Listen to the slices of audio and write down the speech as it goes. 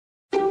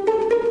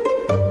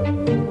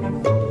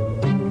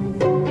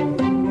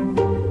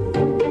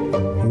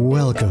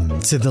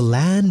to The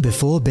Land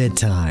Before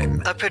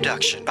Bedtime, a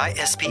production by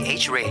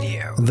SPH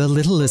Radio, the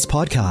littlest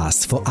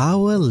podcast for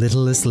our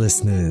littlest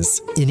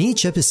listeners. In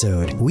each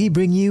episode, we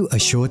bring you a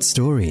short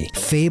story,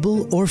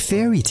 fable, or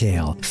fairy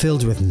tale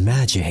filled with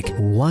magic,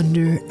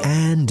 wonder,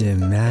 and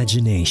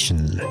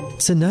imagination.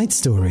 Tonight's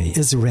story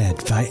is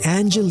read by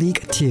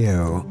Angelique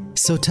Teo.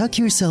 So tuck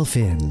yourself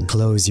in,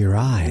 close your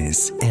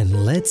eyes,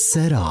 and let's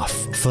set off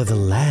for The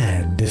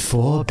Land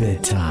Before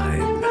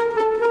Bedtime.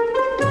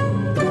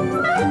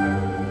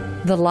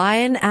 The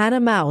Lion and a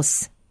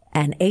Mouse,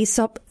 an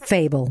Aesop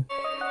Fable.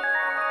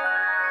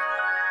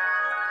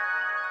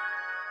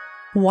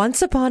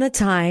 Once upon a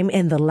time,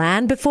 in the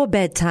land before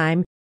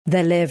bedtime,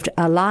 there lived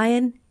a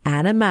lion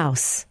and a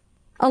mouse.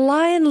 A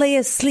lion lay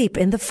asleep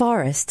in the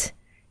forest,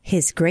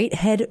 his great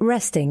head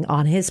resting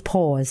on his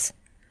paws.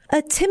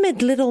 A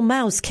timid little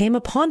mouse came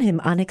upon him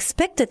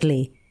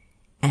unexpectedly,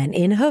 and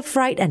in her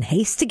fright and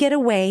haste to get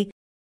away,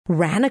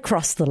 ran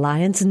across the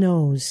lion's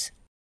nose.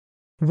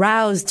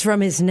 Roused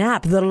from his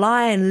nap, the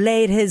lion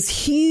laid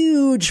his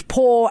huge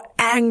paw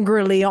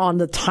angrily on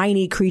the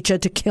tiny creature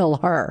to kill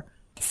her.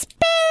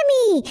 "Spare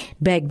me,"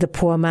 begged the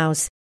poor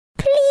mouse.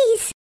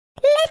 "Please,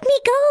 let me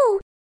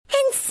go,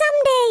 and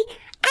someday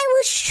I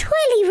will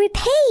surely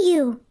repay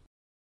you."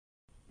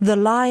 The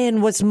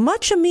lion was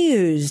much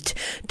amused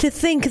to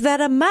think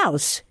that a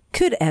mouse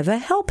could ever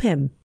help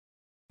him.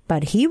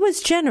 But he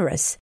was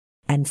generous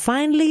and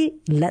finally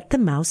let the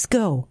mouse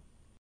go.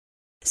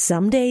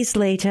 Some days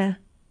later,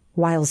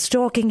 while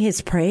stalking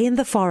his prey in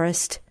the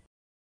forest,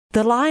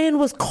 the lion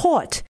was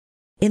caught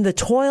in the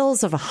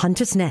toils of a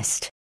hunter's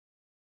nest.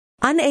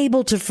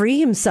 Unable to free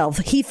himself,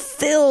 he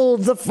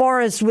filled the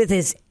forest with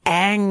his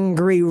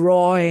angry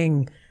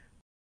roaring.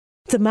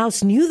 The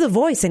mouse knew the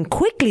voice and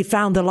quickly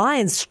found the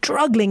lion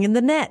struggling in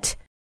the net.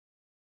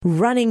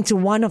 Running to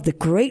one of the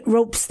great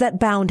ropes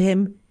that bound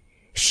him,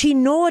 she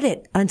gnawed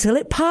it until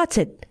it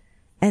parted,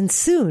 and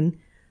soon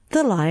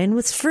the lion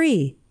was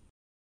free.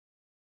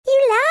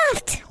 "You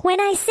laughed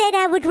when I said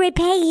I would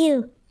repay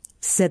you,"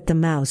 said the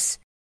mouse.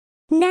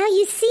 "Now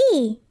you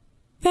see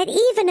that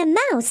even a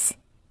mouse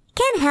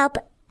can help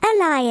a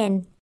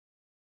lion."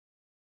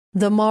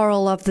 The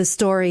moral of the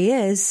story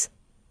is,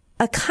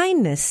 a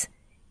kindness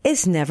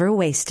is never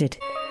wasted.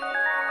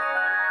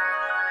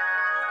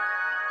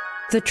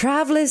 The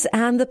Travelers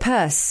and the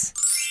Purse.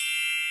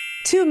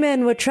 Two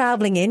men were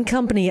traveling in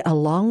company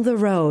along the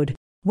road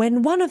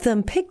when one of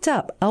them picked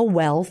up a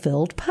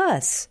well-filled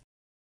purse.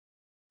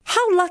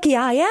 "How lucky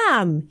I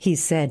am," he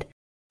said.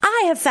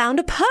 "I have found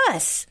a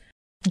purse.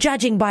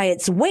 Judging by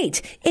its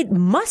weight, it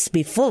must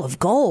be full of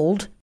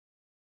gold."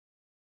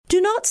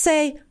 "Do not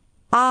say,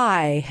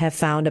 'I have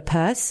found a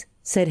purse,'"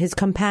 said his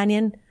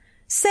companion.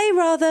 "Say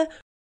rather,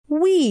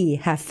 'We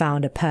have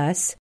found a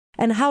purse,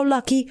 and how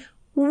lucky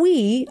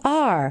we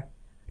are.'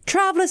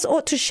 Travelers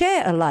ought to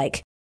share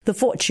alike the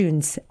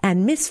fortunes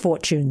and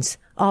misfortunes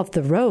of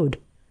the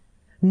road."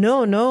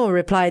 "No, no,"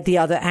 replied the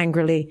other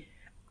angrily.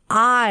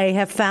 "I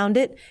have found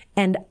it,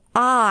 and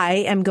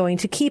I am going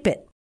to keep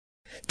it."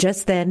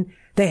 Just then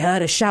they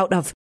heard a shout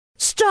of,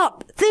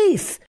 "Stop,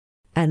 thief!"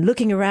 and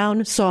looking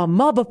around saw a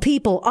mob of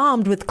people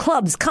armed with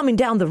clubs coming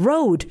down the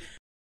road.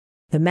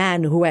 The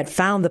man who had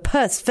found the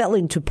purse fell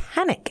into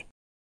panic.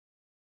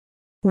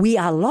 "We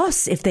are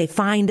lost if they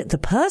find the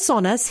purse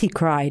on us," he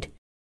cried.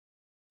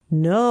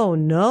 "No,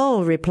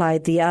 no,"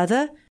 replied the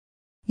other.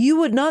 "You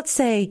would not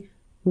say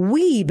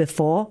 'we'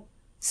 before,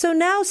 so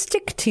now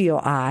stick to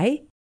your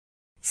I.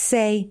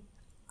 Say,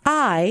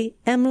 'I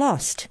am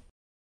lost.'"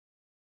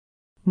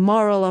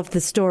 Moral of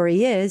the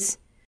story is,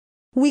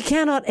 we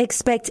cannot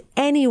expect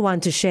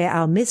anyone to share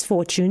our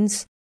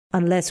misfortunes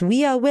unless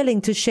we are willing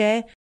to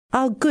share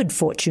our good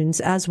fortunes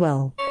as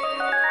well.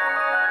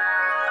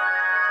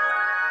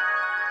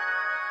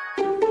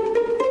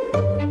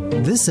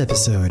 This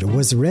episode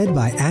was read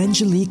by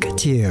Angelique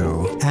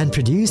Teo and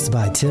produced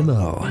by Tim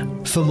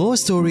O. For more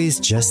stories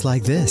just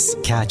like this,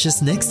 catch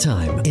us next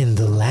time in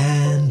The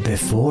Land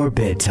Before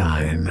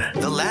Bedtime.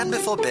 The Land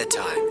Before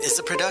Bedtime is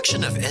a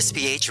production of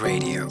SPH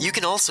Radio. You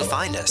can also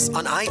find us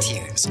on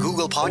iTunes,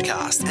 Google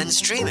Podcasts, and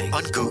streaming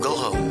on Google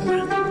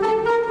Home.